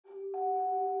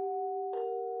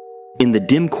In the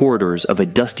dim corridors of a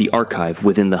dusty archive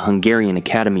within the Hungarian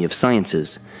Academy of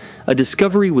Sciences, a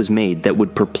discovery was made that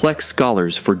would perplex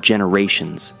scholars for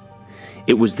generations.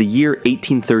 It was the year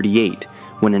 1838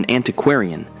 when an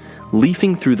antiquarian,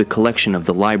 leafing through the collection of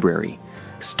the library,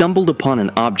 stumbled upon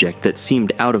an object that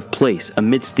seemed out of place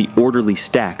amidst the orderly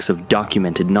stacks of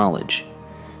documented knowledge.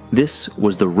 This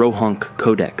was the ROHONC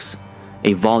Codex,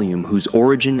 a volume whose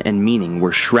origin and meaning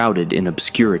were shrouded in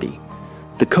obscurity.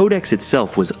 The codex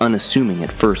itself was unassuming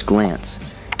at first glance,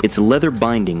 its leather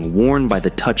binding worn by the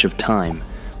touch of time,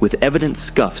 with evident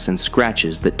scuffs and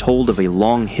scratches that told of a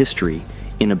long history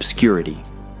in obscurity.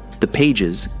 The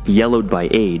pages, yellowed by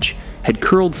age, had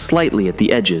curled slightly at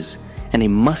the edges, and a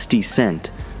musty scent,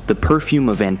 the perfume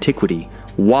of antiquity,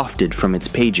 wafted from its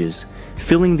pages,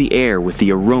 filling the air with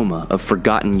the aroma of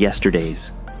forgotten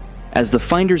yesterdays. As the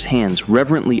finder's hands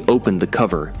reverently opened the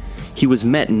cover, he was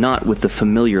met not with the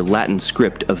familiar Latin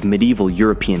script of medieval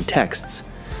European texts,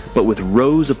 but with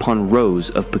rows upon rows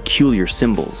of peculiar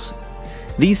symbols.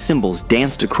 These symbols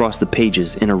danced across the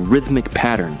pages in a rhythmic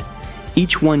pattern,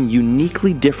 each one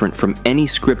uniquely different from any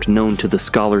script known to the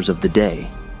scholars of the day.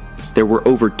 There were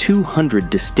over 200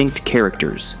 distinct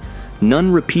characters,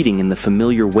 none repeating in the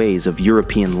familiar ways of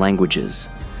European languages.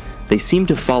 They seemed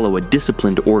to follow a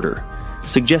disciplined order,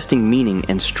 suggesting meaning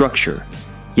and structure,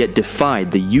 yet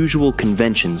defied the usual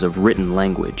conventions of written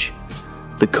language.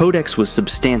 The codex was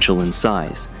substantial in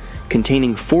size,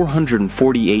 containing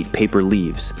 448 paper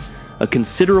leaves, a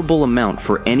considerable amount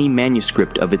for any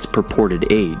manuscript of its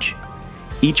purported age.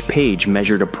 Each page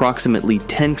measured approximately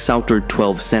 10 sautered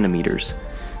 12 centimeters,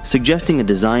 suggesting a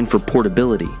design for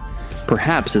portability,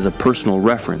 perhaps as a personal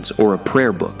reference or a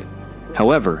prayer book.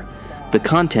 However, the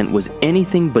content was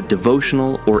anything but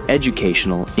devotional or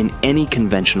educational in any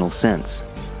conventional sense.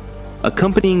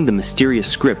 Accompanying the mysterious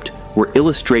script were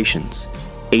illustrations,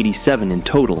 87 in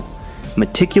total,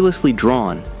 meticulously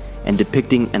drawn and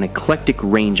depicting an eclectic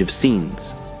range of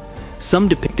scenes. Some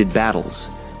depicted battles,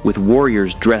 with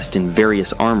warriors dressed in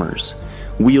various armors,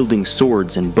 wielding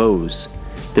swords and bows,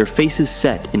 their faces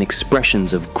set in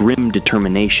expressions of grim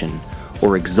determination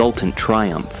or exultant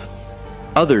triumph.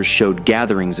 Others showed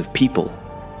gatherings of people,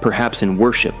 perhaps in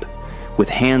worship, with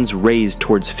hands raised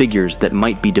towards figures that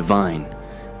might be divine,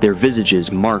 their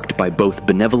visages marked by both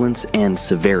benevolence and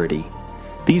severity.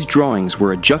 These drawings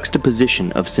were a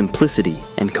juxtaposition of simplicity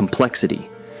and complexity.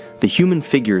 The human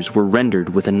figures were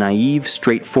rendered with a naive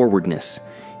straightforwardness,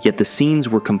 yet the scenes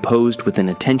were composed with an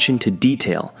attention to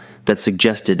detail that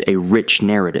suggested a rich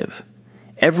narrative.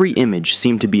 Every image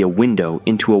seemed to be a window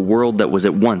into a world that was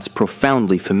at once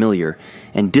profoundly familiar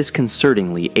and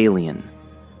disconcertingly alien.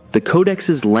 The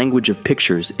codex's language of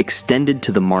pictures extended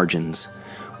to the margins,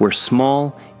 where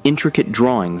small, intricate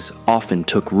drawings often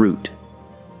took root.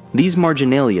 These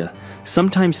marginalia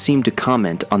sometimes seemed to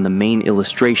comment on the main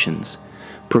illustrations,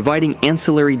 providing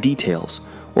ancillary details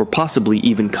or possibly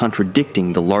even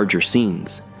contradicting the larger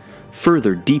scenes,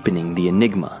 further deepening the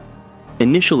enigma.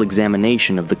 Initial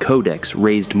examination of the codex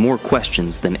raised more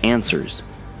questions than answers.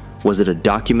 Was it a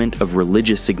document of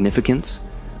religious significance,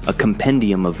 a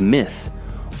compendium of myth,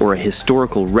 or a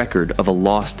historical record of a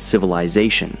lost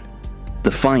civilization?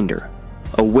 The finder,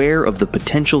 aware of the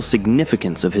potential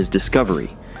significance of his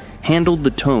discovery, handled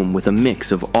the tome with a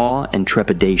mix of awe and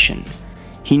trepidation.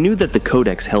 He knew that the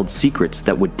codex held secrets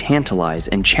that would tantalize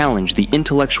and challenge the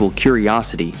intellectual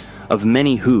curiosity of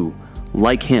many who,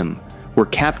 like him, were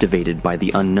captivated by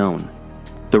the unknown.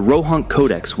 The ROHONC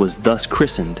Codex was thus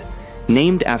christened,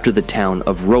 named after the town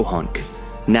of ROHONC,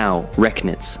 now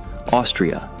Rechnitz,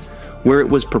 Austria, where it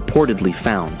was purportedly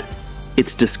found.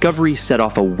 Its discovery set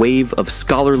off a wave of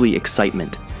scholarly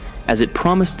excitement, as it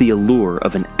promised the allure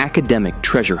of an academic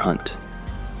treasure hunt.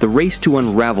 The race to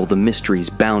unravel the mysteries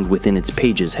bound within its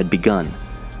pages had begun,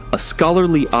 a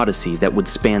scholarly odyssey that would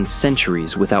span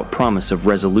centuries without promise of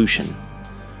resolution.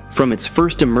 From its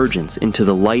first emergence into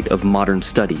the light of modern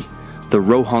study, the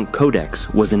ROHONC Codex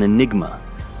was an enigma,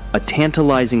 a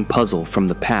tantalizing puzzle from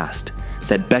the past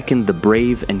that beckoned the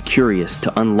brave and curious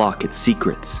to unlock its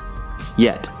secrets.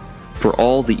 Yet, for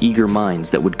all the eager minds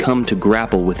that would come to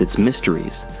grapple with its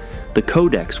mysteries, the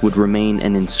Codex would remain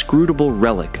an inscrutable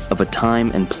relic of a time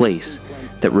and place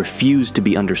that refused to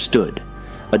be understood,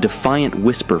 a defiant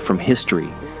whisper from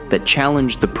history that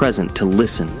challenged the present to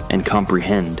listen and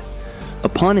comprehend.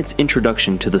 Upon its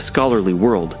introduction to the scholarly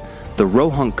world, the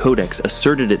ROHONC Codex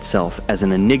asserted itself as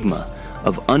an enigma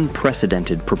of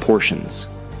unprecedented proportions.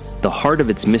 The heart of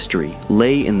its mystery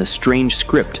lay in the strange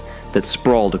script that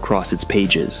sprawled across its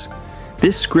pages.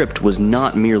 This script was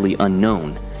not merely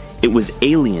unknown, it was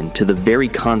alien to the very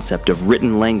concept of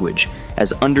written language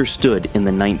as understood in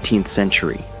the 19th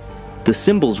century. The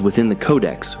symbols within the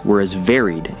codex were as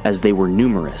varied as they were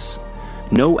numerous.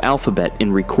 No alphabet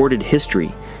in recorded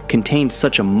history contained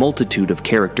such a multitude of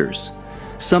characters.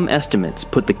 Some estimates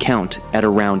put the count at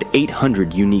around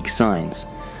 800 unique signs,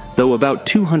 though about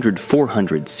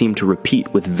 200-400 seem to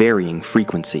repeat with varying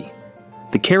frequency.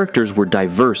 The characters were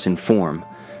diverse in form.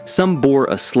 Some bore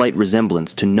a slight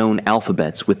resemblance to known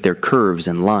alphabets with their curves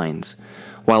and lines,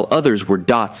 while others were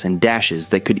dots and dashes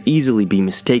that could easily be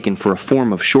mistaken for a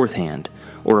form of shorthand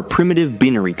or a primitive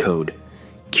binary code.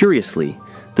 Curiously,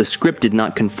 the script did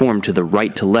not conform to the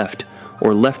right-to-left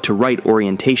or left-to-right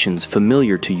orientations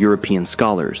familiar to European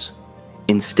scholars.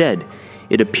 Instead,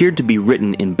 it appeared to be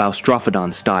written in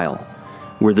Boustrophodon style,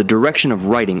 where the direction of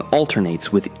writing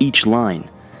alternates with each line,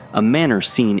 a manner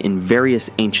seen in various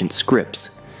ancient scripts,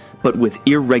 but with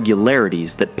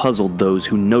irregularities that puzzled those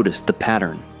who noticed the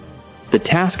pattern. The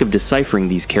task of deciphering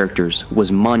these characters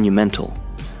was monumental.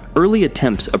 Early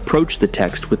attempts approached the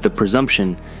text with the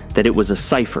presumption that it was a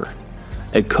cipher,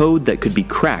 a code that could be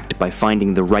cracked by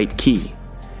finding the right key.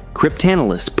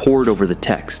 Cryptanalysts pored over the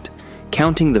text,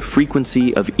 counting the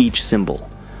frequency of each symbol,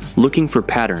 looking for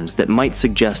patterns that might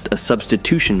suggest a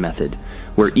substitution method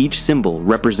where each symbol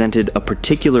represented a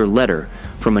particular letter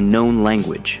from a known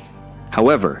language.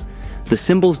 However, the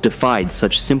symbols defied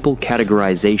such simple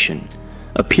categorization,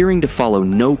 appearing to follow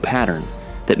no pattern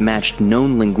that matched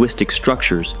known linguistic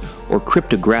structures or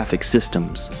cryptographic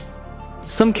systems.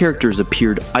 Some characters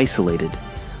appeared isolated,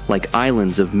 like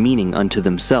islands of meaning unto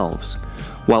themselves,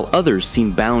 while others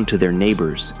seemed bound to their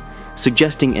neighbors,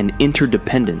 suggesting an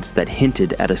interdependence that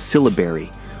hinted at a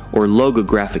syllabary or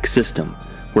logographic system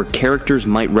where characters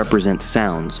might represent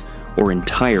sounds or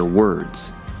entire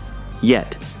words.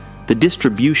 Yet, the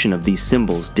distribution of these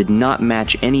symbols did not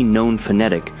match any known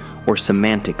phonetic or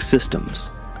semantic systems.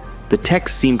 The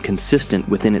text seemed consistent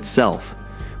within itself,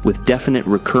 with definite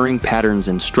recurring patterns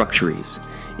and structures,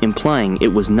 implying it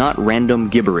was not random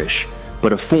gibberish,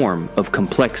 but a form of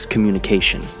complex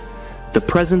communication. The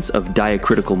presence of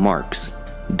diacritical marks,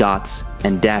 dots,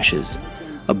 and dashes,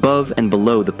 above and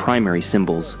below the primary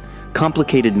symbols,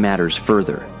 complicated matters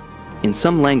further. In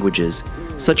some languages,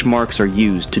 such marks are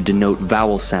used to denote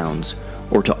vowel sounds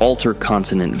or to alter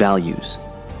consonant values.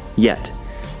 Yet,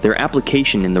 their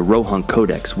application in the ROHONC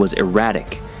Codex was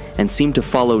erratic and seemed to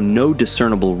follow no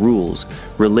discernible rules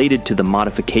related to the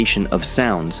modification of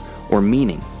sounds or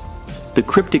meaning. The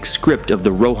cryptic script of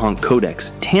the ROHONC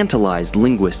Codex tantalized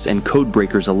linguists and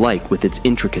codebreakers alike with its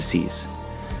intricacies.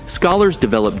 Scholars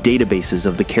developed databases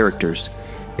of the characters,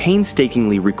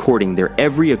 painstakingly recording their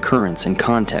every occurrence and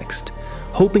context,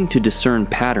 hoping to discern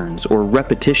patterns or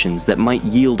repetitions that might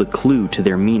yield a clue to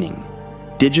their meaning.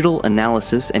 Digital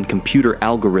analysis and computer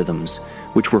algorithms,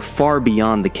 which were far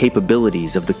beyond the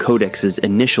capabilities of the Codex's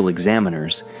initial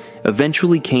examiners,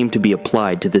 eventually came to be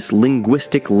applied to this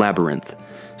linguistic labyrinth,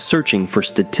 searching for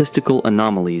statistical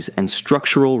anomalies and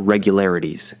structural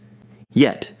regularities.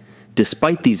 Yet,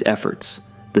 despite these efforts,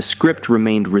 the script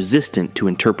remained resistant to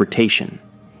interpretation.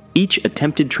 Each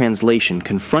attempted translation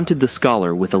confronted the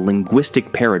scholar with a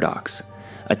linguistic paradox,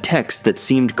 a text that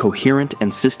seemed coherent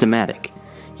and systematic,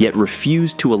 yet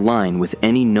refused to align with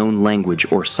any known language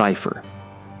or cipher.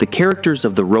 The characters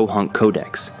of the ROHONC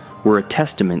Codex were a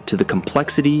testament to the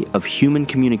complexity of human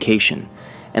communication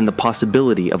and the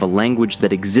possibility of a language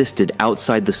that existed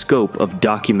outside the scope of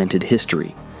documented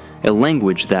history, a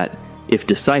language that, if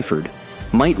deciphered,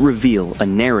 might reveal a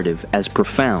narrative as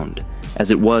profound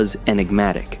as it was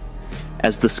enigmatic.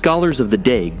 As the scholars of the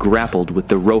day grappled with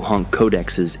the ROHONC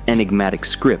Codex's enigmatic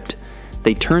script,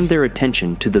 they turned their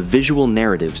attention to the visual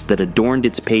narratives that adorned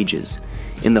its pages,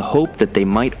 in the hope that they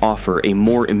might offer a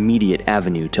more immediate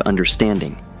avenue to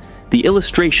understanding. The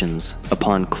illustrations,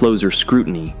 upon closer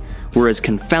scrutiny, were as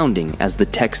confounding as the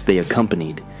text they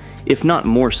accompanied, if not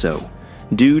more so,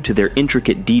 due to their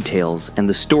intricate details and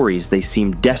the stories they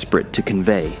seemed desperate to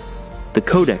convey. The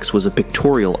Codex was a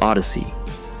pictorial odyssey,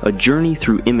 a journey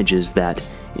through images that,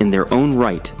 in their own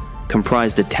right,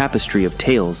 comprised a tapestry of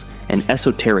tales and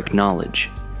esoteric knowledge.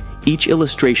 Each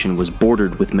illustration was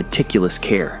bordered with meticulous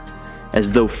care,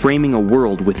 as though framing a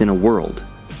world within a world,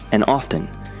 and often,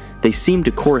 they seemed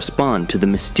to correspond to the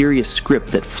mysterious script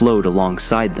that flowed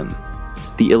alongside them.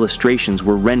 The illustrations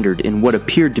were rendered in what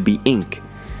appeared to be ink,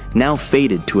 now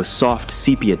faded to a soft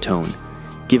sepia tone,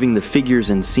 giving the figures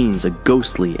and scenes a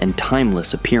ghostly and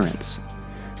timeless appearance.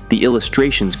 The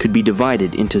illustrations could be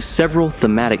divided into several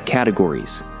thematic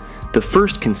categories. The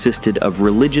first consisted of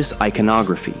religious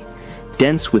iconography,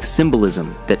 dense with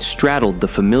symbolism that straddled the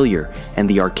familiar and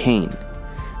the arcane.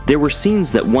 There were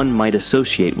scenes that one might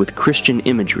associate with Christian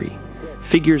imagery,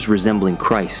 figures resembling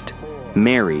Christ,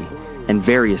 Mary, and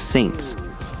various saints,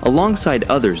 alongside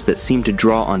others that seemed to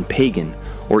draw on pagan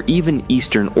or even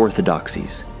Eastern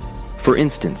orthodoxies. For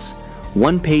instance,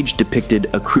 one page depicted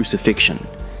a crucifixion,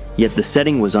 yet the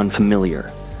setting was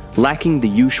unfamiliar, lacking the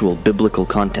usual biblical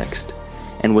context,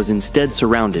 and was instead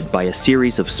surrounded by a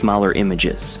series of smaller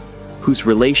images, whose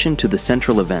relation to the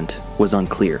central event was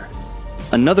unclear.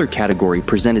 Another category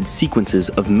presented sequences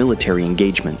of military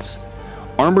engagements.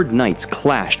 Armored knights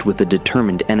clashed with a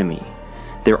determined enemy,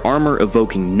 their armor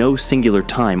evoking no singular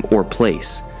time or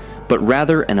place, but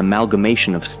rather an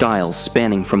amalgamation of styles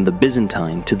spanning from the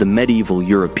Byzantine to the medieval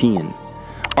European.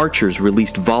 Archers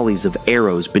released volleys of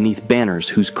arrows beneath banners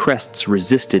whose crests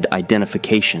resisted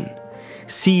identification.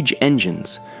 Siege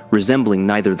engines, resembling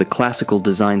neither the classical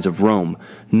designs of Rome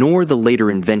nor the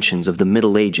later inventions of the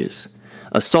Middle Ages,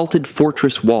 assaulted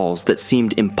fortress walls that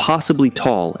seemed impossibly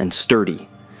tall and sturdy.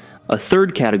 A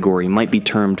third category might be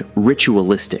termed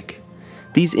ritualistic.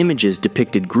 These images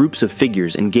depicted groups of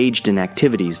figures engaged in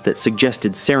activities that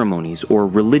suggested ceremonies or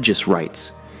religious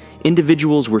rites.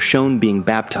 Individuals were shown being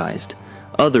baptized,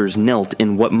 others knelt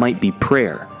in what might be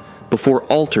prayer, before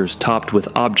altars topped with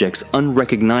objects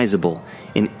unrecognizable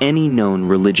in any known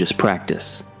religious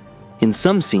practice. In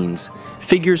some scenes,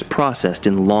 figures processed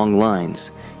in long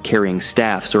lines, carrying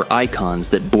staffs or icons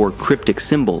that bore cryptic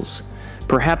symbols,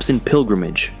 perhaps in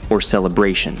pilgrimage or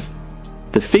celebration.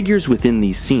 The figures within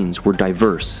these scenes were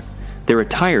diverse, their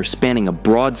attire spanning a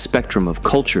broad spectrum of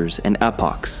cultures and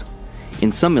epochs.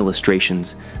 In some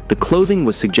illustrations, the clothing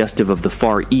was suggestive of the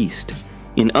Far East,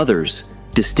 in others,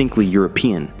 distinctly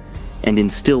European, and in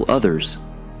still others,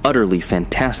 utterly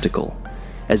fantastical,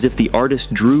 as if the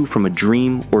artist drew from a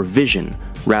dream or vision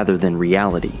rather than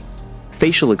reality.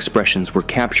 Facial expressions were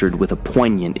captured with a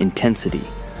poignant intensity,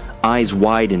 eyes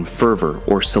wide in fervor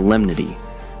or solemnity,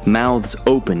 mouths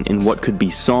open in what could be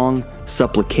song,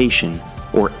 supplication,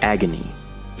 or agony.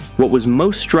 What was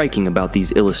most striking about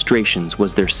these illustrations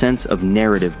was their sense of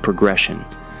narrative progression.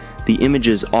 The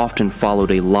images often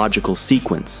followed a logical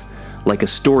sequence, like a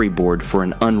storyboard for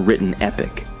an unwritten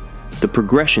epic. The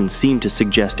progression seemed to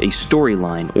suggest a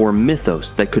storyline or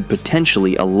mythos that could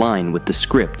potentially align with the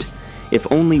script, if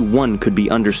only one could be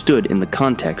understood in the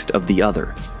context of the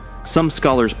other. Some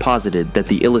scholars posited that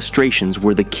the illustrations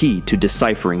were the key to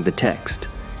deciphering the text,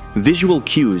 visual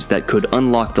cues that could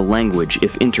unlock the language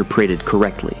if interpreted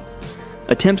correctly.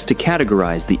 Attempts to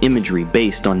categorize the imagery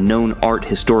based on known art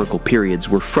historical periods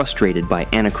were frustrated by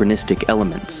anachronistic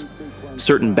elements.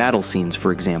 Certain battle scenes,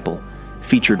 for example,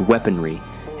 featured weaponry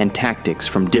and tactics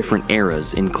from different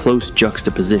eras in close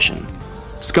juxtaposition.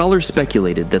 Scholars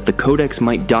speculated that the Codex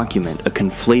might document a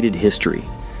conflated history,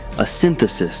 a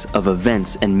synthesis of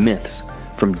events and myths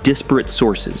from disparate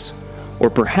sources, or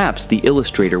perhaps the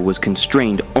illustrator was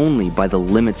constrained only by the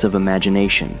limits of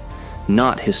imagination,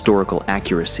 not historical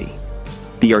accuracy.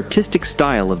 The artistic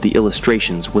style of the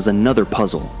illustrations was another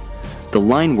puzzle. The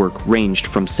line work ranged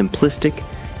from simplistic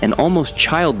and almost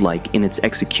childlike in its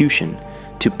execution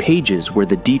to pages where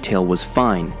the detail was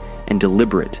fine and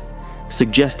deliberate,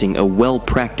 suggesting a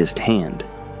well-practiced hand.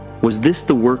 Was this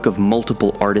the work of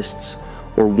multiple artists,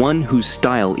 or one whose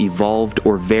style evolved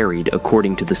or varied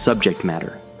according to the subject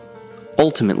matter?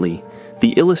 Ultimately,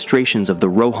 the illustrations of the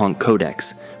ROHONC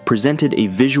Codex presented a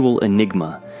visual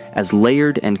enigma as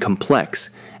layered and complex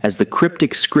as the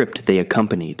cryptic script they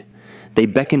accompanied. They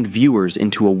beckoned viewers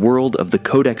into a world of the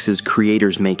Codex's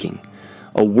creator's making,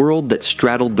 a world that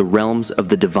straddled the realms of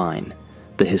the divine,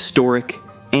 the historic,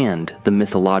 and the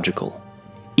mythological.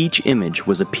 Each image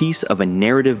was a piece of a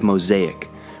narrative mosaic,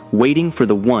 waiting for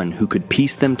the one who could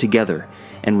piece them together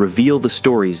and reveal the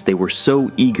stories they were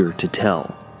so eager to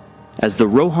tell. As the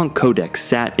ROHONC Codex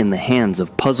sat in the hands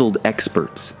of puzzled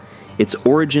experts, its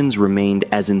origins remained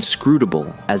as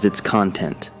inscrutable as its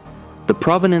content. The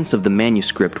provenance of the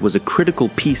manuscript was a critical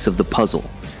piece of the puzzle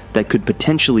that could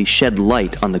potentially shed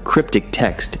light on the cryptic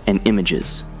text and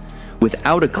images.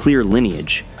 Without a clear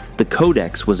lineage, the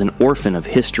Codex was an orphan of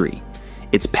history,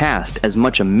 its past as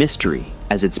much a mystery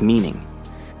as its meaning.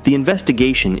 The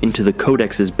investigation into the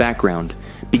Codex's background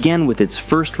began with its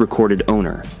first recorded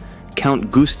owner,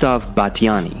 Count Gustav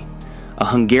Batthyány, a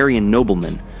Hungarian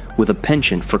nobleman with a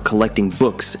penchant for collecting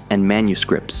books and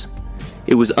manuscripts.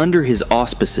 It was under his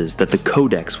auspices that the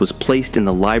Codex was placed in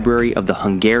the library of the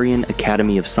Hungarian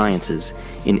Academy of Sciences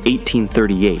in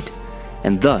 1838,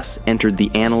 and thus entered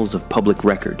the annals of public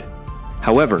record.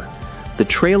 However, the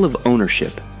trail of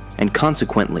ownership, and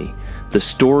consequently, the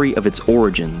story of its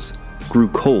origins, grew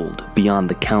cold beyond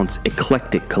the Count's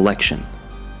eclectic collection.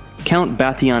 Count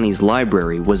Batthyány's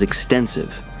library was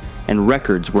extensive, and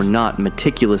records were not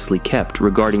meticulously kept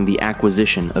regarding the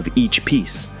acquisition of each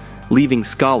piece, leaving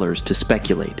scholars to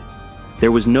speculate.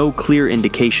 There was no clear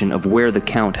indication of where the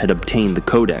Count had obtained the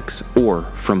codex, or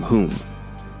from whom.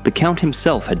 The Count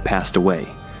himself had passed away,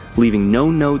 leaving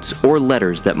no notes or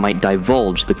letters that might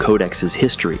divulge the codex's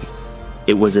history.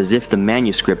 It was as if the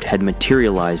manuscript had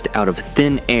materialized out of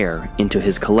thin air into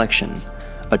his collection,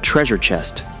 a treasure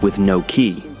chest with no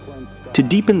key. To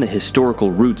deepen the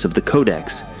historical roots of the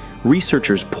codex,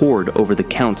 researchers pored over the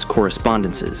Count's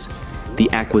correspondences, the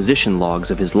acquisition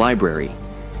logs of his library,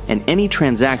 and any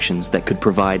transactions that could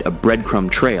provide a breadcrumb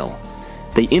trail.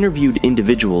 They interviewed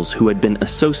individuals who had been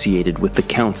associated with the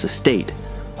Count's estate,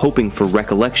 hoping for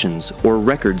recollections or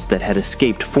records that had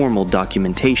escaped formal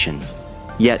documentation.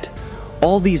 Yet,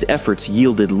 all these efforts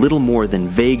yielded little more than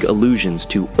vague allusions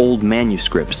to old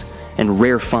manuscripts and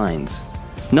rare finds,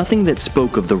 nothing that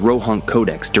spoke of the ROHONC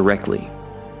Codex directly.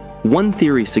 One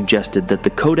theory suggested that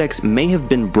the codex may have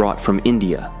been brought from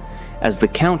India, as the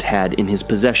Count had in his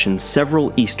possession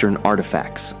several Eastern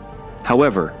artifacts.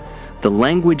 However, the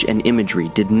language and imagery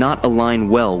did not align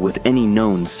well with any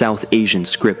known South Asian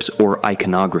scripts or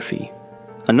iconography.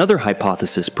 Another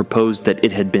hypothesis proposed that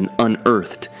it had been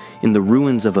unearthed in the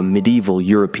ruins of a medieval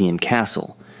European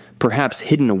castle, perhaps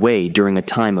hidden away during a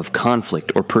time of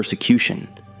conflict or persecution.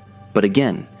 But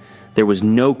again, there was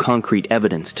no concrete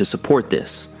evidence to support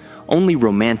this, only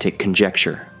romantic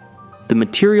conjecture. The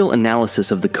material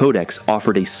analysis of the codex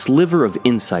offered a sliver of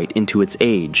insight into its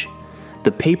age.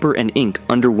 The paper and ink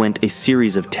underwent a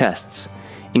series of tests,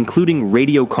 including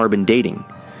radiocarbon dating,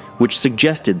 which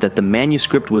suggested that the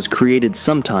manuscript was created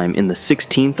sometime in the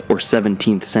 16th or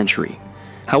 17th century.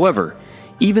 However,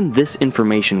 even this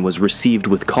information was received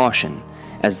with caution,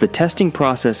 as the testing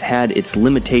process had its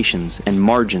limitations and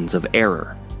margins of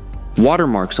error.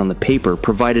 Watermarks on the paper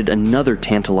provided another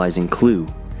tantalizing clue.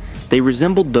 They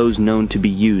resembled those known to be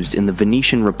used in the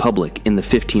Venetian Republic in the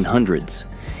 1500s,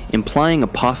 implying a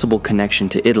possible connection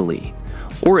to Italy,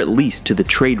 or at least to the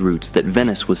trade routes that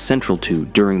Venice was central to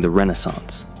during the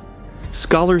Renaissance.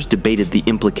 Scholars debated the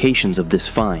implications of this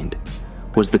find.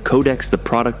 Was the codex the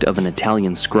product of an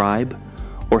Italian scribe,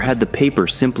 or had the paper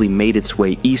simply made its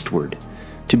way eastward,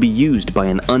 to be used by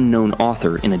an unknown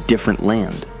author in a different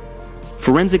land?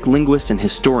 Forensic linguists and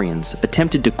historians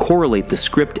attempted to correlate the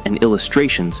script and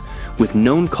illustrations with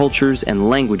known cultures and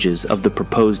languages of the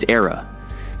proposed era,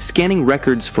 scanning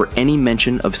records for any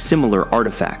mention of similar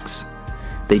artifacts.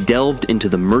 They delved into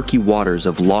the murky waters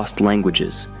of lost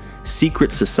languages,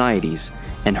 secret societies,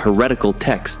 and heretical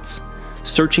texts,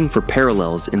 searching for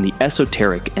parallels in the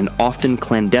esoteric and often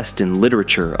clandestine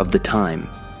literature of the time.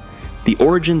 The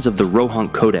origins of the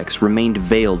ROHONC Codex remained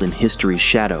veiled in history's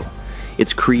shadow,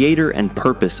 its creator and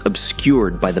purpose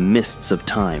obscured by the mists of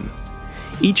time.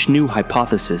 Each new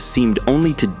hypothesis seemed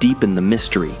only to deepen the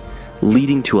mystery,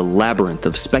 leading to a labyrinth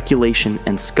of speculation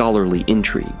and scholarly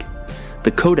intrigue.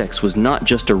 The Codex was not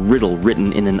just a riddle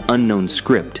written in an unknown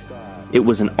script. It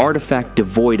was an artifact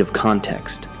devoid of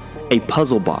context, a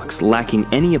puzzle box lacking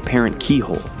any apparent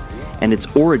keyhole, and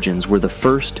its origins were the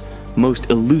first, most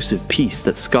elusive piece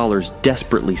that scholars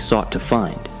desperately sought to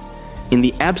find. In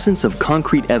the absence of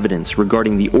concrete evidence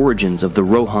regarding the origins of the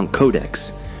ROHONC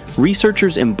Codex,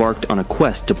 researchers embarked on a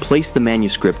quest to place the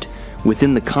manuscript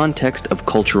within the context of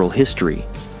cultural history.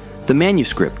 The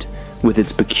manuscript, with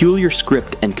its peculiar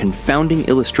script and confounding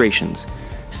illustrations,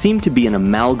 seemed to be an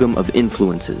amalgam of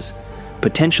influences,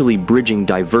 potentially bridging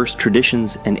diverse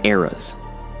traditions and eras.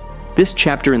 This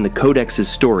chapter in the Codex's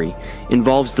story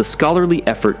involves the scholarly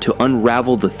effort to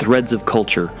unravel the threads of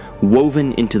culture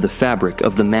woven into the fabric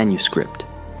of the manuscript.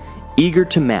 Eager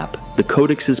to map the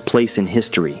Codex's place in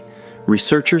history,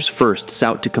 researchers first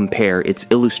sought to compare its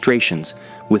illustrations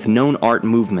with known art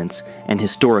movements and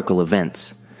historical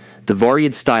events. The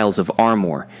varied styles of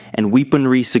armor and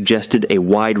weaponry suggested a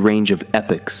wide range of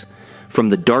epochs, from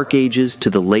the Dark Ages to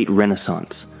the late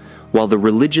Renaissance, while the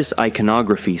religious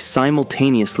iconography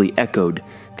simultaneously echoed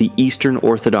the Eastern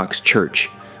Orthodox Church,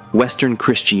 Western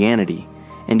Christianity,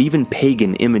 and even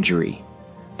pagan imagery.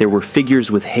 There were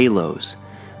figures with halos,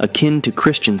 akin to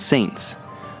Christian saints,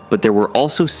 but there were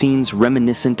also scenes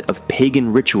reminiscent of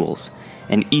pagan rituals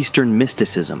and Eastern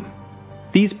mysticism.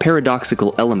 These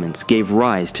paradoxical elements gave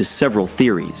rise to several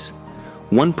theories.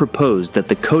 One proposed that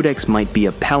the Codex might be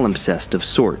a palimpsest of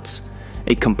sorts,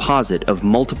 a composite of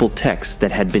multiple texts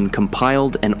that had been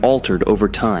compiled and altered over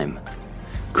time.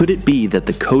 Could it be that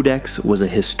the Codex was a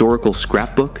historical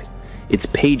scrapbook, its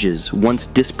pages once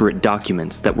disparate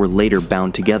documents that were later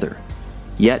bound together?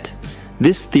 Yet,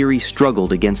 this theory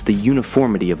struggled against the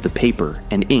uniformity of the paper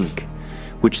and ink,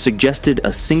 which suggested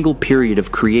a single period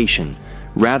of creation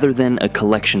rather than a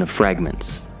collection of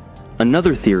fragments.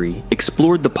 Another theory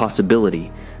explored the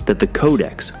possibility that the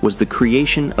Codex was the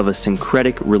creation of a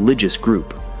syncretic religious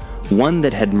group, one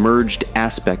that had merged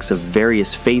aspects of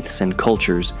various faiths and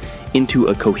cultures into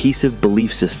a cohesive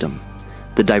belief system.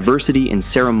 The diversity in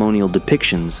ceremonial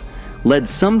depictions led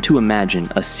some to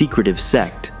imagine a secretive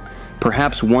sect,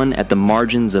 perhaps one at the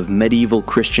margins of medieval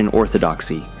Christian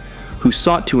orthodoxy, who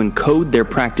sought to encode their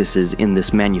practices in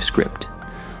this manuscript.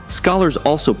 Scholars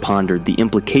also pondered the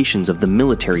implications of the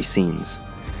military scenes.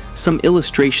 Some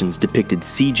illustrations depicted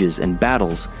sieges and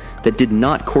battles that did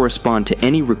not correspond to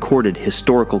any recorded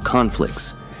historical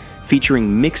conflicts,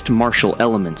 featuring mixed martial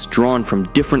elements drawn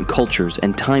from different cultures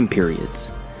and time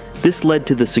periods. This led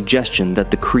to the suggestion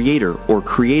that the creator or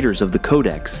creators of the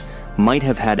Codex might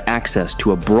have had access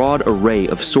to a broad array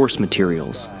of source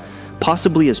materials,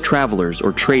 possibly as travelers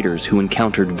or traders who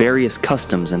encountered various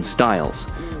customs and styles,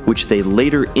 which they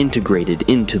later integrated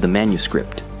into the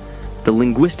manuscript. The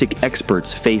linguistic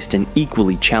experts faced an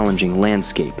equally challenging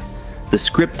landscape. The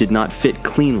script did not fit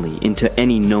cleanly into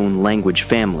any known language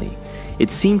family.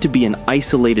 It seemed to be an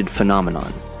isolated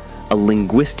phenomenon, a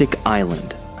linguistic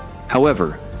island.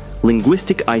 However,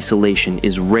 linguistic isolation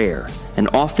is rare and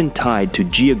often tied to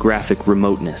geographic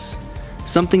remoteness,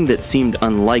 something that seemed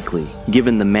unlikely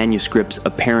given the manuscript's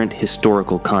apparent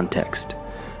historical context.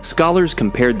 Scholars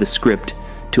compared the script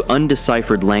to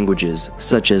undeciphered languages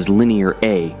such as Linear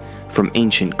A from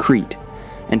ancient Crete,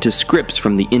 and to scripts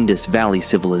from the Indus Valley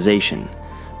civilization,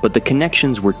 but the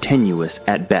connections were tenuous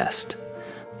at best.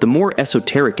 The more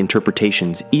esoteric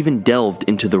interpretations even delved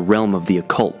into the realm of the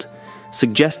occult,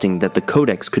 suggesting that the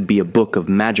Codex could be a book of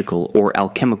magical or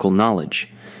alchemical knowledge,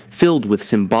 filled with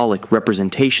symbolic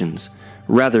representations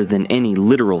rather than any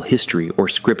literal history or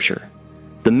scripture.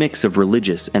 The mix of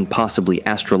religious and possibly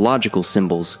astrological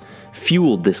symbols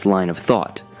fueled this line of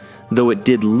thought, though it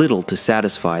did little to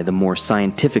satisfy the more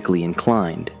scientifically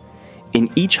inclined.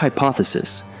 In each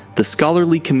hypothesis, the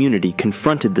scholarly community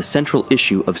confronted the central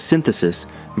issue of synthesis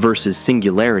versus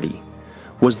singularity.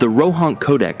 Was the ROHONC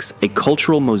Codex a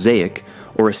cultural mosaic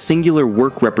or a singular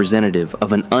work representative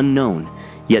of an unknown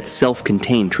yet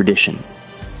self-contained tradition?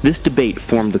 This debate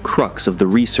formed the crux of the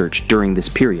research during this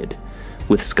period,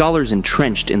 with scholars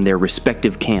entrenched in their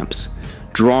respective camps,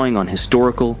 drawing on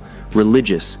historical,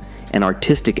 religious, and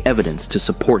artistic evidence to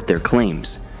support their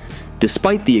claims.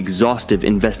 Despite the exhaustive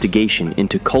investigation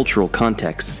into cultural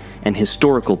contexts and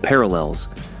historical parallels,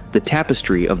 the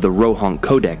tapestry of the ROHONC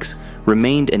Codex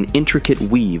remained an intricate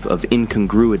weave of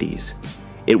incongruities.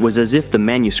 It was as if the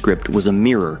manuscript was a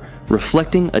mirror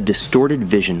reflecting a distorted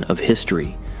vision of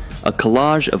history, a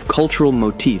collage of cultural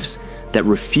motifs that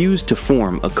refused to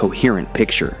form a coherent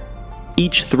picture.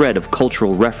 Each thread of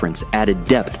cultural reference added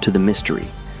depth to the mystery,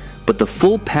 but the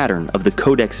full pattern of the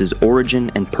Codex's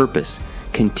origin and purpose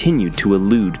continued to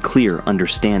elude clear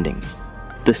understanding.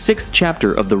 The 6th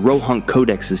chapter of the ROHONC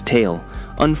Codex's tale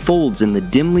unfolds in the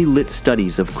dimly lit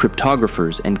studies of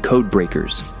cryptographers and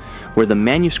codebreakers, where the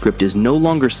manuscript is no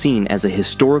longer seen as a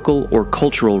historical or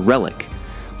cultural relic,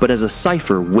 but as a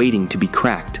cipher waiting to be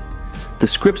cracked. The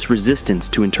script's resistance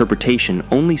to interpretation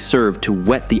only served to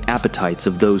whet the appetites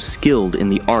of those skilled in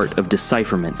the art of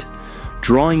decipherment,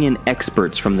 drawing in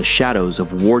experts from the shadows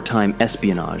of wartime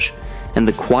espionage and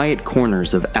the quiet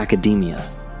corners of academia.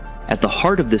 At the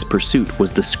heart of this pursuit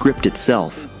was the script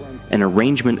itself, an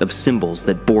arrangement of symbols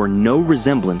that bore no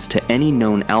resemblance to any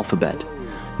known alphabet,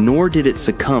 nor did it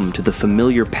succumb to the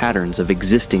familiar patterns of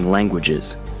existing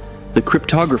languages. The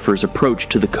cryptographer's approach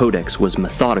to the Codex was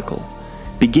methodical,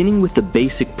 beginning with the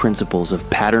basic principles of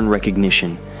pattern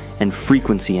recognition and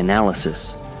frequency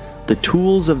analysis, the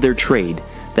tools of their trade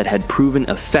that had proven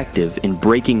effective in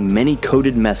breaking many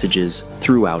coded messages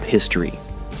throughout history.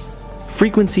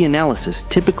 Frequency analysis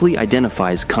typically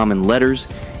identifies common letters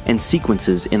and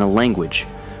sequences in a language,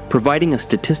 providing a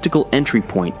statistical entry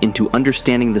point into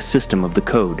understanding the system of the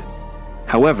code.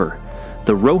 However,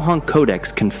 the ROHONC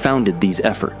Codex confounded these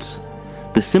efforts.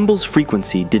 The symbol's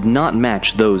frequency did not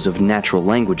match those of natural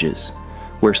languages,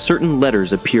 where certain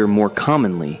letters appear more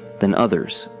commonly than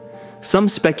others. Some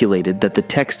speculated that the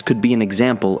text could be an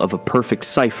example of a perfect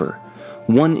cipher,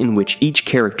 one in which each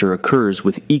character occurs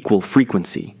with equal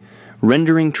frequency,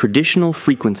 rendering traditional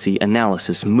frequency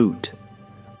analysis moot.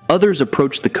 Others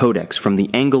approached the Codex from the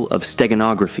angle of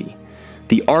steganography,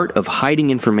 the art of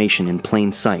hiding information in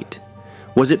plain sight.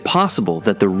 Was it possible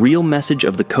that the real message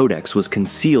of the Codex was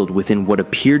concealed within what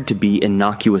appeared to be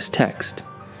innocuous text?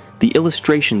 The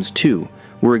illustrations, too,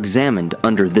 were examined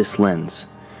under this lens,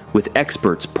 with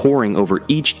experts poring over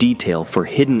each detail for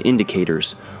hidden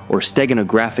indicators or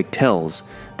steganographic tells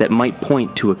that might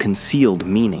point to a concealed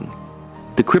meaning.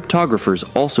 The cryptographers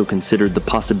also considered the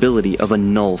possibility of a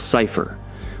null cipher,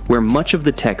 where much of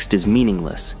the text is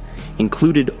meaningless,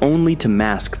 included only to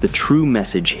mask the true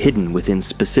message hidden within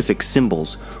specific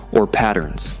symbols or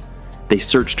patterns. They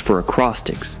searched for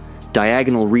acrostics,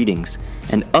 diagonal readings,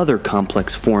 and other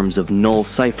complex forms of null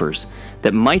ciphers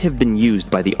that might have been used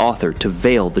by the author to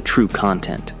veil the true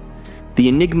content. The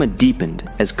enigma deepened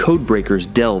as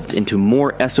codebreakers delved into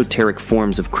more esoteric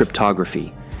forms of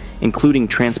cryptography, including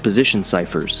transposition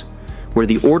ciphers, where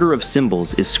the order of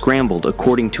symbols is scrambled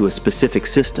according to a specific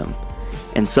system,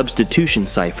 and substitution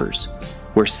ciphers,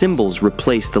 where symbols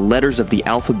replace the letters of the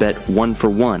alphabet one for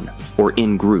one or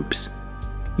in groups.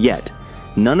 Yet,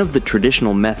 none of the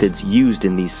traditional methods used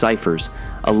in these ciphers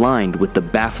aligned with the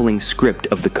baffling script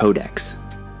of the Codex.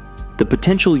 The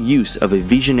potential use of a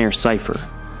visionaire cipher,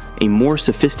 a more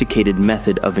sophisticated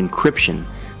method of encryption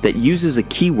that uses a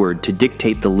keyword to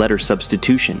dictate the letter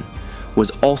substitution, was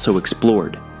also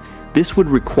explored. This would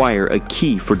require a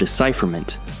key for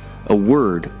decipherment, a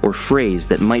word or phrase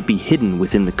that might be hidden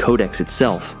within the Codex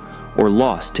itself or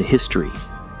lost to history.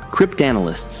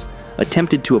 Cryptanalysts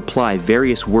attempted to apply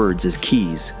various words as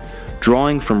keys,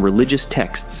 drawing from religious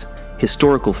texts,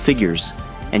 historical figures,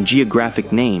 and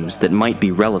geographic names that might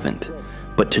be relevant,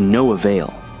 but to no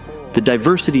avail. The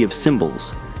diversity of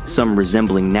symbols, some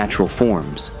resembling natural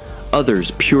forms,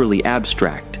 others purely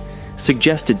abstract,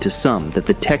 suggested to some that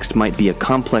the text might be a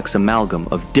complex amalgam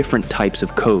of different types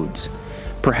of codes,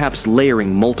 perhaps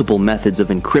layering multiple methods of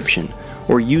encryption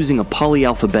or using a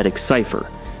polyalphabetic cipher,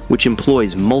 which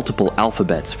employs multiple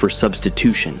alphabets for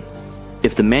substitution.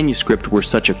 If the manuscript were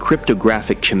such a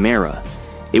cryptographic chimera,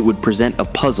 it would present a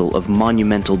puzzle of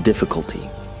monumental difficulty.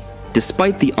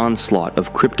 Despite the onslaught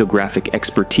of cryptographic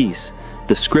expertise,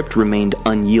 the script remained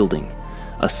unyielding,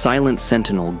 a silent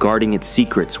sentinel guarding its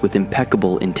secrets with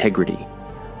impeccable integrity.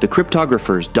 The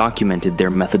cryptographers documented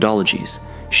their methodologies,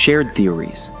 shared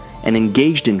theories, and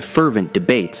engaged in fervent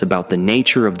debates about the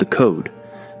nature of the code.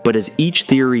 But as each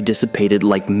theory dissipated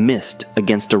like mist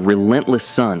against a relentless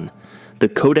sun, the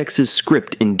Codex's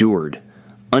script endured,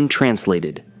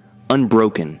 untranslated,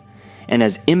 unbroken, and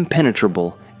as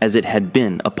impenetrable as it had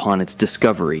been upon its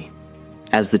discovery.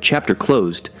 As the chapter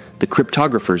closed, the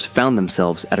cryptographers found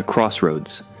themselves at a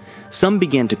crossroads. Some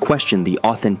began to question the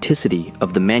authenticity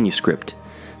of the manuscript,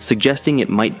 suggesting it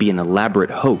might be an elaborate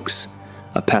hoax,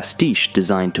 a pastiche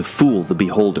designed to fool the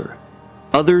beholder.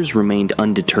 Others remained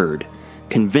undeterred,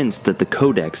 convinced that the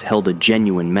Codex held a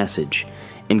genuine message,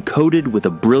 encoded with a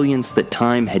brilliance that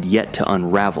time had yet to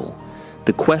unravel.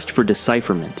 The quest for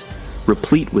decipherment,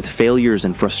 replete with failures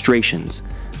and frustrations,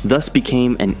 thus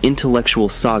became an intellectual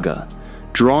saga,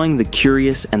 drawing the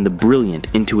curious and the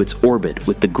brilliant into its orbit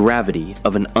with the gravity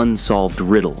of an unsolved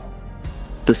riddle.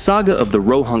 The saga of the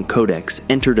ROHONC Codex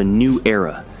entered a new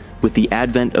era with the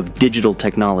advent of digital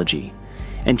technology,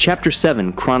 and Chapter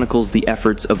 7 chronicles the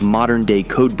efforts of modern-day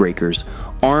codebreakers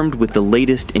armed with the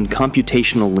latest in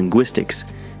computational linguistics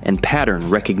and pattern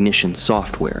recognition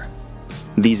software.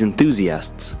 These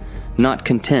enthusiasts, not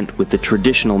content with the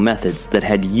traditional methods that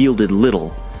had yielded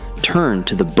little, turned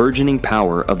to the burgeoning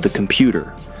power of the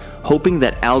computer, hoping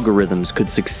that algorithms could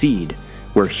succeed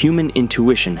where human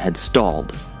intuition had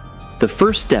stalled. The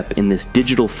first step in this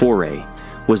digital foray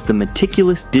was the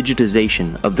meticulous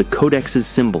digitization of the Codex's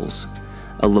symbols,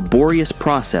 a laborious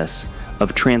process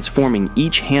of transforming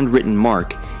each handwritten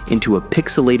mark into a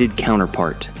pixelated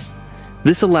counterpart.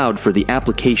 This allowed for the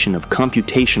application of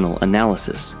computational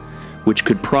analysis, which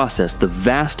could process the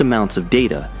vast amounts of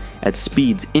data at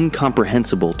speeds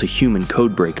incomprehensible to human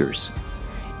codebreakers.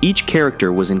 Each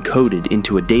character was encoded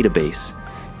into a database,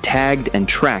 tagged and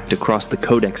tracked across the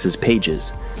Codex's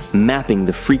pages, mapping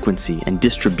the frequency and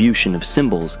distribution of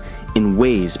symbols in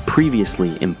ways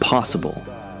previously impossible.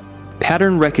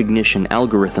 Pattern recognition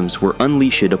algorithms were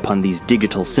unleashed upon these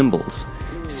digital symbols,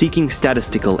 seeking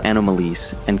statistical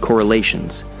anomalies and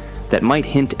correlations that might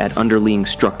hint at underlying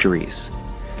structures.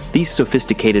 These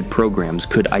sophisticated programs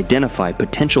could identify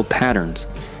potential patterns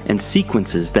and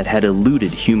sequences that had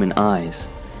eluded human eyes,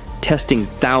 testing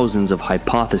thousands of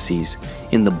hypotheses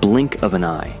in the blink of an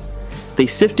eye. They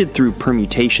sifted through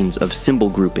permutations of symbol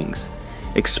groupings,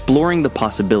 exploring the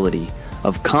possibility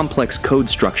of complex code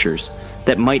structures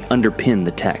that might underpin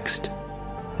the text.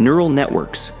 Neural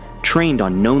networks, trained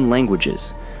on known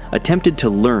languages, attempted to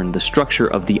learn the structure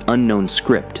of the unknown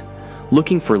script,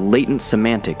 looking for latent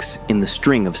semantics in the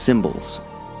string of symbols.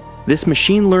 This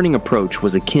machine learning approach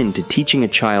was akin to teaching a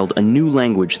child a new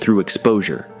language through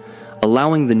exposure,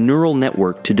 allowing the neural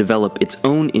network to develop its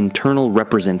own internal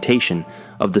representation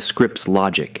of the script's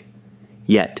logic.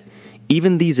 Yet,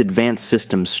 even these advanced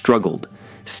systems struggled,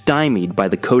 stymied by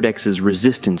the Codex's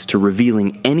resistance to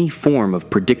revealing any form of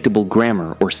predictable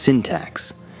grammar or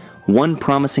syntax. one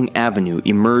promising avenue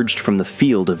emerged from the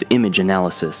field of image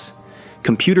analysis.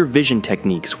 Computer vision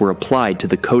techniques were applied to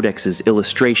the codex's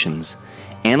illustrations,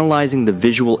 analyzing the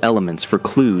visual elements for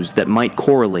clues that might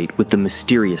correlate with the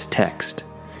mysterious text.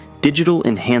 Digital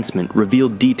enhancement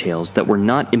revealed details that were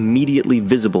not immediately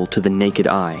visible to the naked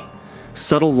eye: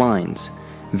 subtle lines,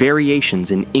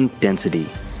 variations in ink density,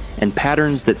 and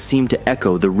patterns that seemed to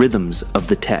echo the rhythms of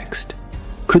the text.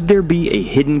 Could there be a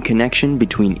hidden connection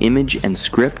between image and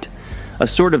script, a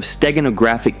sort of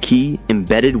steganographic key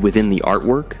embedded within the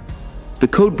artwork? The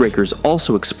codebreakers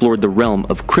also explored the realm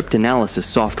of cryptanalysis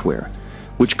software,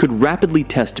 which could rapidly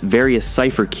test various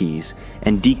cipher keys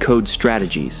and decode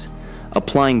strategies,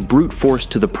 applying brute force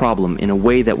to the problem in a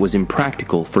way that was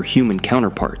impractical for human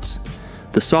counterparts.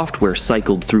 The software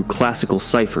cycled through classical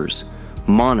ciphers,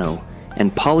 mono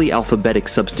and polyalphabetic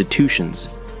substitutions,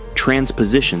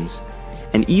 transpositions,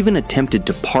 and even attempted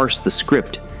to parse the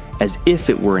script as if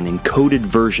it were an encoded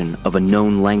version of a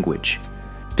known language.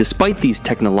 Despite these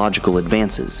technological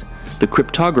advances, the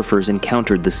cryptographers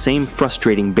encountered the same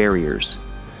frustrating barriers.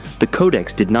 The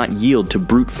codex did not yield to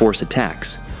brute force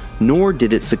attacks, nor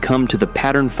did it succumb to the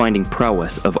pattern-finding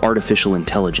prowess of artificial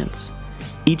intelligence.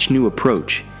 Each new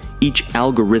approach, each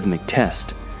algorithmic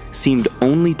test, seemed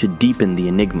only to deepen the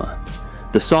enigma.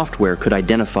 The software could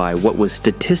identify what was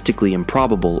statistically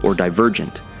improbable or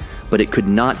divergent, but it could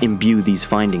not imbue these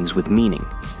findings with meaning.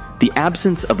 The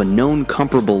absence of a known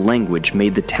comparable language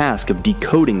made the task of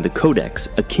decoding the codex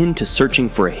akin to searching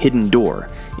for a hidden door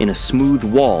in a smooth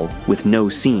wall with no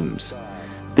seams.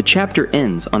 The chapter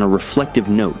ends on a reflective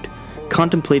note,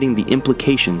 contemplating the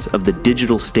implications of the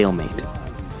digital stalemate.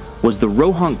 Was the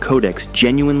ROHONC Codex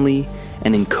genuinely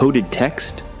an encoded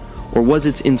text, or was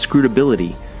its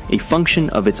inscrutability a function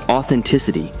of its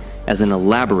authenticity as an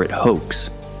elaborate hoax?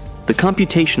 The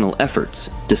computational efforts,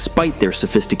 despite their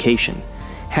sophistication,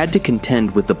 had to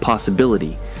contend with the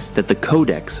possibility that the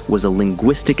codex was a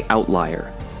linguistic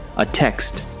outlier, a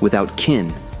text without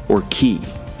kin or key.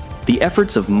 The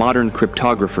efforts of modern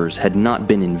cryptographers had not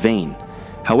been in vain,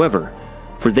 however,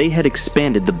 for they had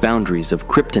expanded the boundaries of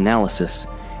cryptanalysis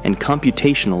and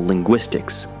computational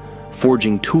linguistics,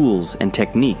 forging tools and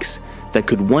techniques that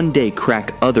could one day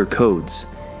crack other codes,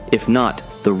 if not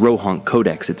the ROHONC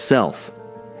Codex itself.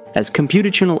 As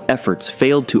computational efforts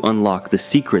failed to unlock the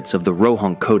secrets of the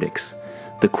ROHONC Codex,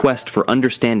 the quest for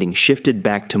understanding shifted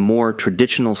back to more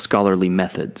traditional scholarly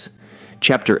methods.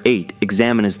 Chapter 8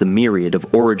 examines the myriad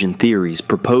of origin theories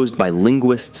proposed by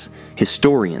linguists,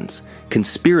 historians,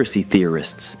 conspiracy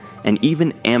theorists, and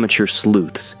even amateur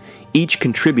sleuths, each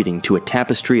contributing to a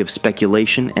tapestry of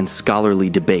speculation and scholarly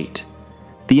debate.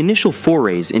 The initial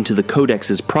forays into the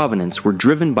Codex's provenance were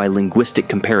driven by linguistic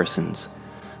comparisons.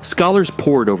 Scholars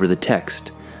pored over the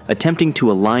text, attempting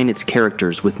to align its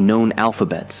characters with known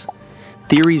alphabets.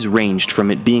 Theories ranged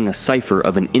from it being a cipher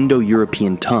of an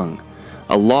Indo-European tongue,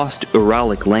 a lost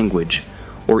Uralic language,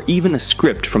 or even a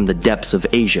script from the depths of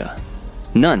Asia.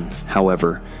 None,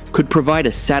 however, could provide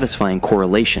a satisfying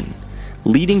correlation,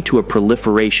 leading to a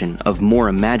proliferation of more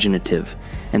imaginative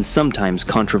and sometimes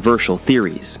controversial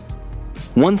theories.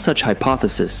 One such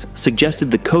hypothesis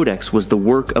suggested the Codex was the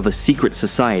work of a secret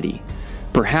society,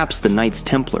 perhaps the Knights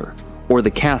Templar or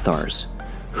the Cathars,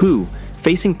 who,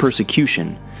 facing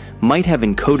persecution, might have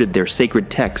encoded their sacred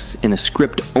texts in a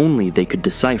script only they could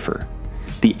decipher.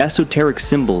 The esoteric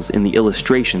symbols in the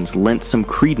illustrations lent some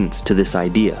credence to this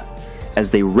idea, as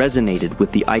they resonated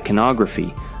with the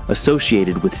iconography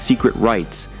associated with secret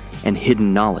rites and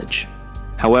hidden knowledge.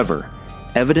 However,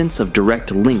 evidence of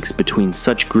direct links between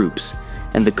such groups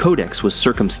and the Codex was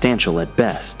circumstantial at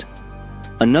best.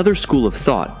 Another school of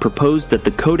thought proposed that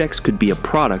the Codex could be a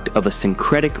product of a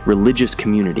syncretic religious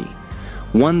community,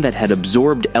 one that had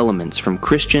absorbed elements from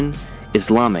Christian,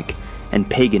 Islamic, and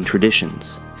pagan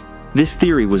traditions. This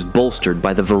theory was bolstered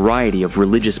by the variety of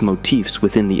religious motifs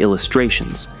within the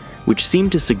illustrations, which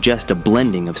seemed to suggest a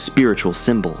blending of spiritual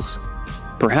symbols.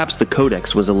 Perhaps the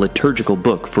Codex was a liturgical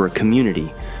book for a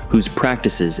community whose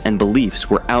practices and beliefs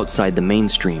were outside the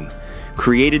mainstream,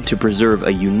 created to preserve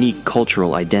a unique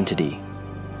cultural identity.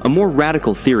 A more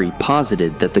radical theory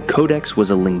posited that the Codex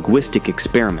was a linguistic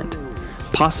experiment,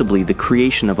 possibly the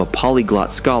creation of a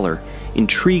polyglot scholar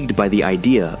intrigued by the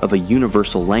idea of a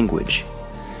universal language.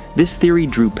 This theory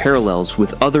drew parallels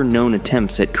with other known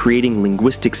attempts at creating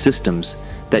linguistic systems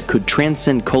that could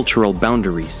transcend cultural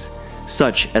boundaries,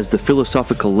 such as the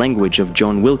philosophical language of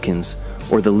John Wilkins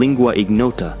or the lingua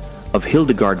ignota of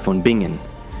Hildegard von Bingen.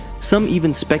 Some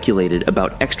even speculated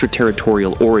about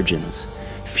extraterritorial origins,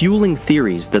 fueling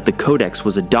theories that the Codex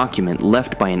was a document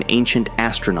left by an ancient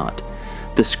astronaut,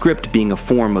 the script being a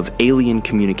form of alien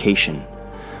communication.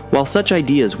 While such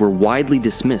ideas were widely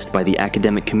dismissed by the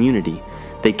academic community,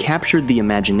 they captured the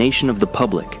imagination of the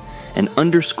public and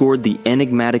underscored the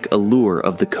enigmatic allure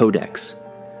of the Codex.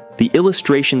 The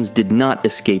illustrations did not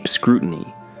escape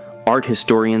scrutiny. Art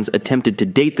historians attempted to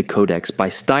date the Codex by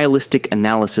stylistic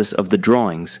analysis of the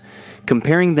drawings,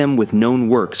 comparing them with known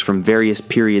works from various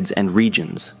periods and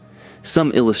regions.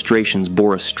 Some illustrations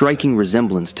bore a striking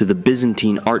resemblance to the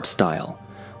Byzantine art style,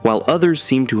 while others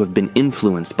seem to have been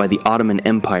influenced by the Ottoman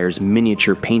Empire's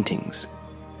miniature paintings.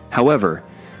 However,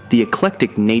 the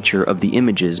eclectic nature of the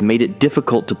images made it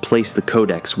difficult to place the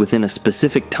Codex within a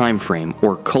specific time frame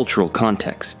or cultural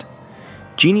context.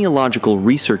 Genealogical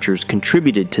researchers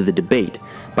contributed to the debate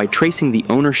by tracing the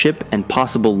ownership and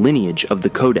possible lineage of the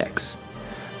Codex.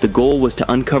 The goal was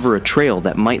to uncover a trail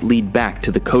that might lead back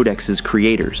to the Codex's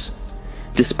creators.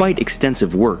 Despite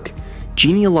extensive work,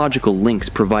 genealogical links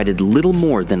provided little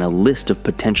more than a list of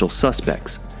potential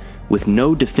suspects, with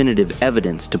no definitive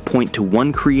evidence to point to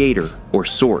one creator or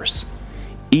source.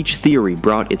 Each theory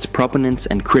brought its proponents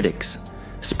and critics,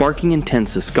 sparking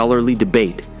intense scholarly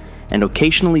debate and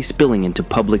occasionally spilling into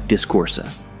public discourse.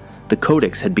 The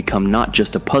Codex had become not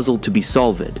just a puzzle to be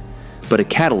solved, but a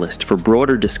catalyst for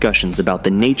broader discussions about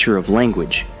the nature of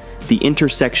language, the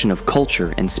intersection of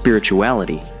culture and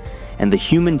spirituality, and the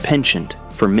human penchant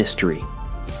for mystery.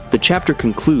 The chapter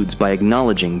concludes by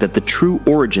acknowledging that the true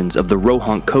origins of the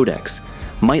ROHONC Codex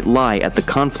might lie at the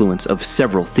confluence of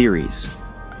several theories.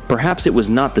 Perhaps it was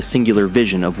not the singular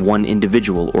vision of one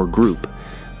individual or group,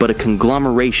 but a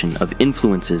conglomeration of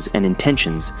influences and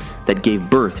intentions that gave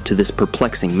birth to this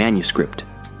perplexing manuscript.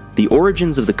 The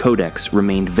origins of the Codex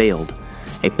remained veiled,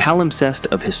 a palimpsest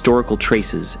of historical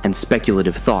traces and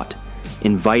speculative thought,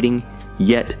 inviting,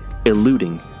 yet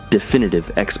eluding,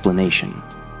 definitive explanation.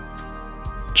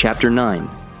 Chapter 9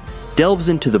 delves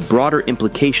into the broader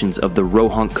implications of the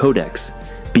ROHONC Codex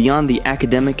beyond the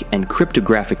academic and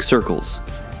cryptographic circles,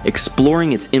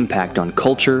 exploring its impact on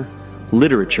culture,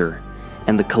 literature,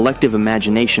 and the collective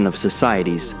imagination of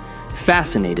societies,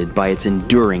 fascinated by its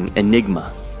enduring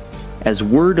enigma. As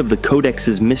word of the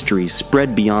Codex's mysteries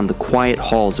spread beyond the quiet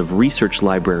halls of research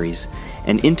libraries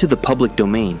and into the public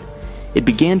domain, it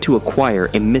began to acquire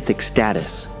a mythic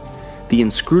status. The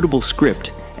inscrutable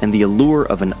script and the allure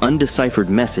of an undeciphered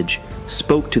message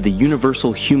spoke to the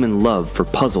universal human love for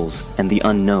puzzles and the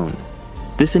unknown.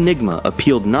 This enigma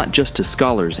appealed not just to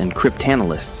scholars and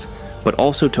cryptanalysts, but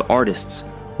also to artists,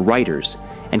 writers,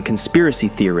 and conspiracy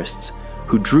theorists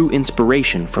who drew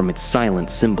inspiration from its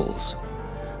silent symbols.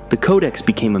 The Codex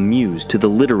became a muse to the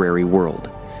literary world,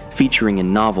 featuring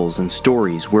in novels and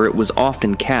stories where it was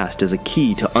often cast as a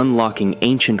key to unlocking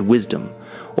ancient wisdom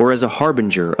or as a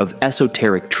harbinger of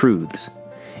esoteric truths.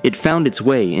 It found its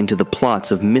way into the plots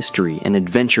of mystery and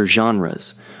adventure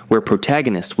genres, where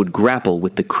protagonists would grapple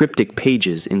with the cryptic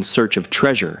pages in search of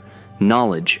treasure,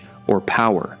 knowledge, or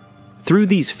power. Through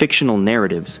these fictional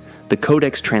narratives, the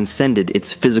Codex transcended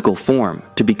its physical form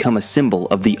to become a symbol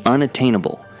of the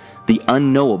unattainable, the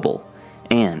unknowable,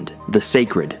 and the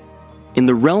sacred. In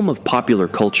the realm of popular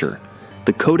culture,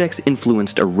 the Codex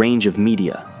influenced a range of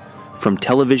media, from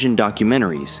television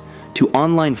documentaries to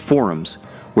online forums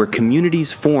where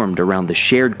communities formed around the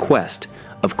shared quest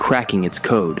of cracking its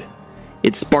code.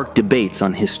 It sparked debates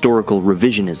on historical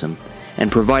revisionism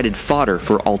and provided fodder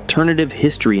for alternative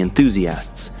history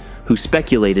enthusiasts who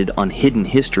speculated on hidden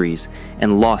histories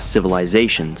and lost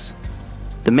civilizations.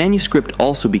 The manuscript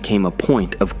also became a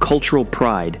point of cultural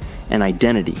pride and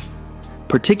identity,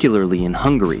 particularly in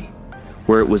Hungary,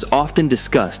 where it was often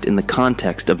discussed in the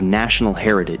context of national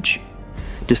heritage.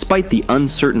 Despite the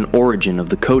uncertain origin of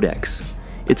the Codex,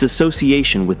 its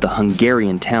association with the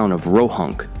Hungarian town of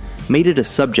ROHONC made it a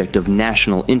subject of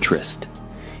national interest.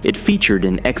 It featured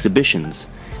in exhibitions,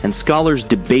 and scholars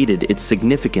debated its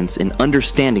significance in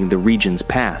understanding the region's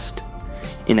past.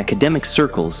 In academic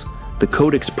circles, the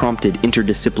Codex prompted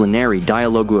interdisciplinary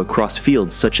dialogue across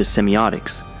fields such as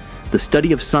semiotics, the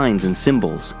study of signs and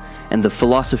symbols, and the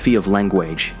philosophy of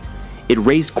language. It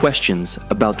raised questions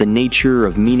about the nature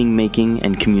of meaning-making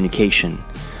and communication,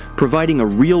 providing a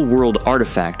real-world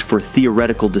artifact for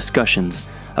theoretical discussions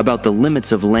about the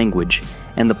limits of language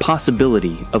and the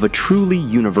possibility of a truly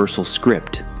universal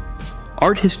script.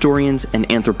 Art historians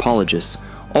and anthropologists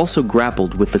also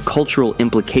grappled with the cultural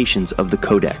implications of the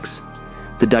Codex.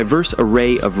 The diverse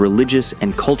array of religious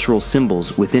and cultural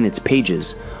symbols within its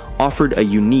pages offered a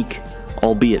unique,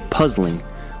 albeit puzzling,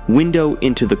 window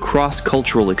into the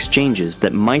cross-cultural exchanges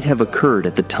that might have occurred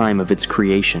at the time of its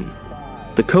creation.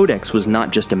 The Codex was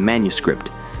not just a manuscript,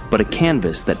 but a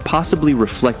canvas that possibly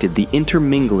reflected the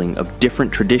intermingling of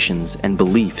different traditions and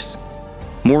beliefs.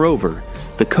 Moreover,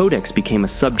 The Codex became a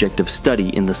subject of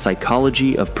study in the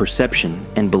psychology of perception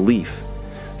and belief.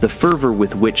 The fervor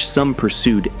with which some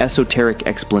pursued esoteric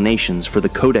explanations for the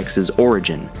Codex's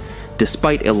origin,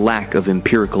 despite a lack of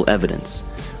empirical evidence,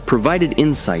 provided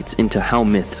insights into how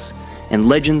myths and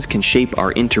legends can shape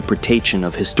our interpretation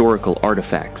of historical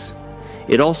artifacts.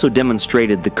 It also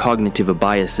demonstrated the cognitive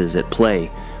biases at play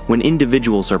when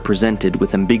individuals are presented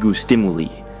with ambiguous stimuli,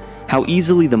 how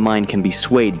easily the mind can be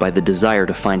swayed by the desire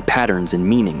to find patterns and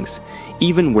meanings,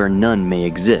 even where none may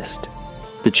exist.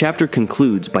 The chapter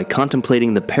concludes by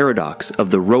contemplating the paradox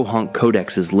of the ROHONC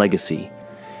Codex's legacy.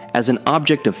 As an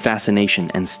object of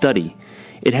fascination and study,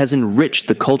 it has enriched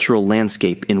the cultural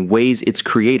landscape in ways its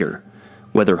creator,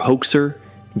 whether hoaxer,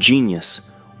 genius,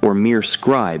 or mere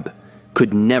scribe,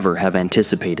 could never have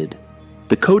anticipated.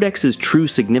 The Codex's true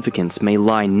significance may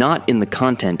lie not in the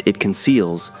content it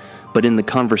conceals, but in the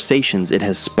conversations it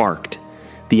has sparked,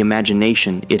 the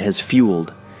imagination it has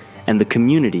fueled, and the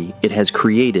community it has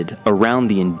created around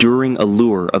the enduring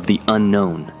allure of the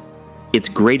unknown. Its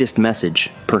greatest message,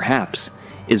 perhaps,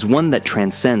 is one that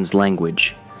transcends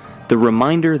language, the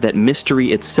reminder that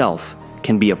mystery itself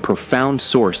can be a profound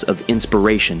source of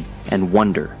inspiration and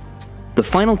wonder. The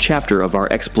final chapter of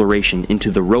our exploration into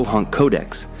the ROHONC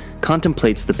Codex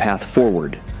contemplates the path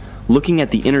forward, looking at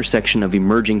the intersection of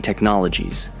emerging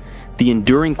technologies, the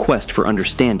enduring quest for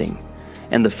understanding,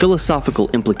 and the philosophical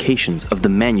implications of the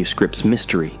manuscript's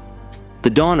mystery. The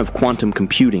dawn of quantum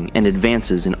computing and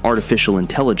advances in artificial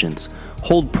intelligence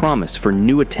hold promise for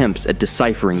new attempts at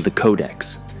deciphering the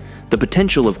Codex. The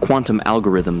potential of quantum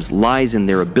algorithms lies in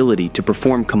their ability to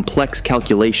perform complex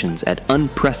calculations at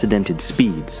unprecedented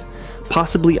speeds,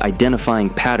 possibly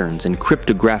identifying patterns and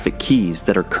cryptographic keys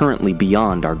that are currently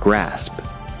beyond our grasp.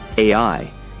 AI,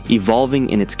 evolving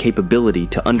in its capability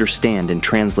to understand and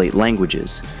translate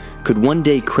languages, could one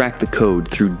day crack the code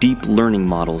through deep learning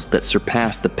models that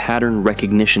surpass the pattern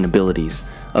recognition abilities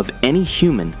of any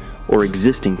human or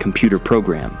existing computer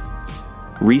program.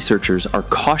 Researchers are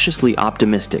cautiously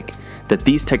optimistic that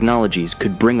these technologies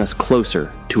could bring us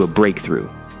closer to a breakthrough.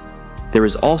 There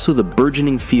is also the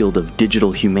burgeoning field of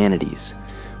digital humanities,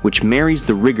 which marries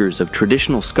the rigors of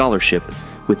traditional scholarship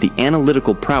with the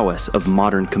analytical prowess of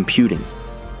modern computing.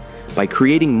 By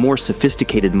creating more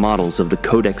sophisticated models of the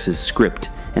Codex's script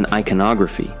and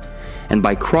iconography, and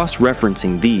by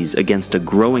cross-referencing these against a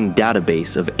growing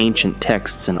database of ancient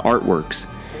texts and artworks,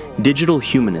 digital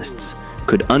humanists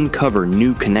could uncover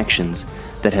new connections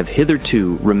that have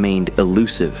hitherto remained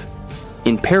elusive.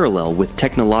 In parallel with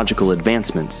technological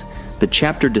advancements, the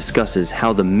chapter discusses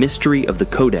how the mystery of the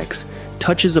Codex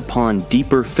touches upon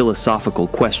deeper philosophical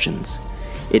questions.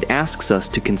 It asks us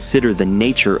to consider the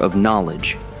nature of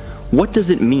knowledge. What does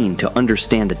it mean to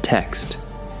understand a text?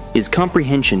 Is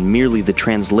comprehension merely the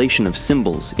translation of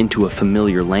symbols into a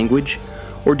familiar language,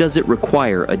 or does it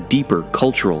require a deeper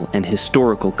cultural and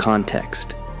historical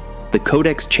context? The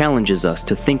Codex challenges us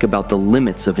to think about the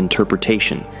limits of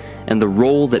interpretation and the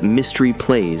role that mystery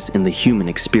plays in the human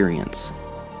experience.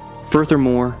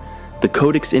 Furthermore, the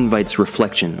Codex invites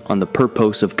reflection on the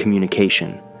purpose of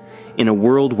communication. In a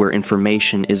world where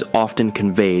information is often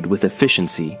conveyed with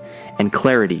efficiency and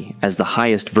clarity as the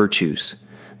highest virtues,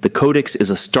 the Codex is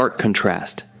a stark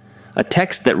contrast, a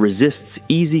text that resists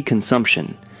easy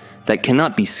consumption, that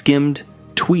cannot be skimmed,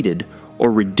 tweeted,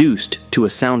 or reduced to a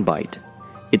soundbite.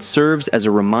 It serves as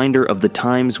a reminder of the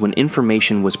times when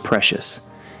information was precious,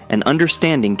 and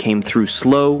understanding came through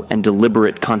slow and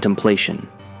deliberate contemplation.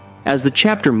 As the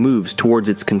chapter moves towards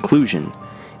its conclusion,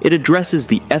 it addresses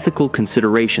the ethical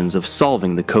considerations of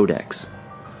solving the Codex.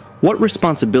 What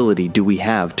responsibility do we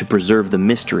have to preserve the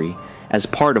mystery as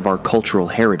part of our cultural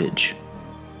heritage?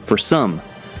 For some,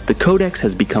 the Codex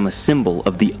has become a symbol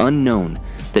of the unknown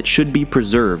that should be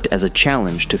preserved as a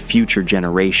challenge to future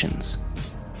generations.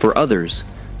 For others,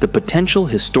 the potential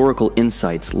historical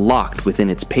insights locked within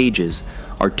its pages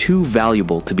are too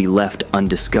valuable to be left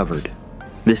undiscovered.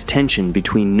 This tension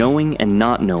between knowing and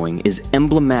not knowing is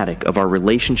emblematic of our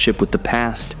relationship with the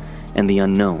past and the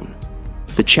unknown.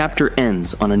 The chapter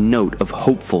ends on a note of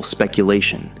hopeful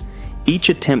speculation. Each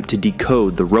attempt to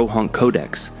decode the ROHONC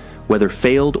Codex, whether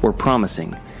failed or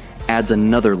promising, adds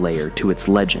another layer to its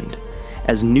legend.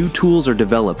 As new tools are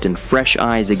developed and fresh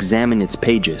eyes examine its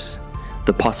pages,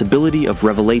 the possibility of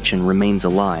revelation remains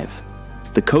alive.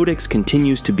 The Codex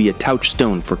continues to be a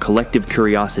touchstone for collective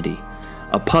curiosity,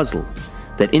 a puzzle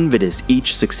that invites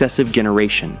each successive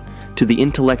generation to the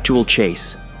intellectual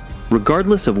chase.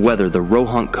 Regardless of whether the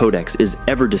ROHONC Codex is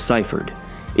ever deciphered,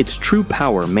 its true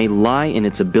power may lie in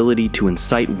its ability to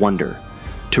incite wonder,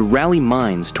 to rally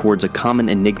minds towards a common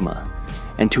enigma,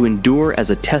 and to endure as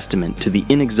a testament to the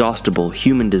inexhaustible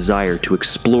human desire to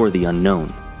explore the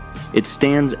unknown. It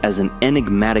stands as an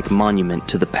enigmatic monument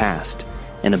to the past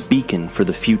and a beacon for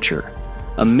the future,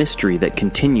 a mystery that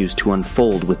continues to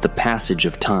unfold with the passage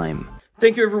of time.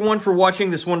 Thank you everyone for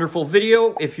watching this wonderful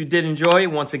video. If you did enjoy,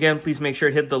 once again, please make sure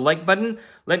to hit the like button.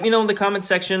 Let me know in the comment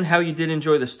section how you did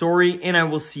enjoy the story, and I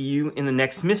will see you in the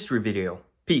next mystery video.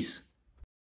 Peace.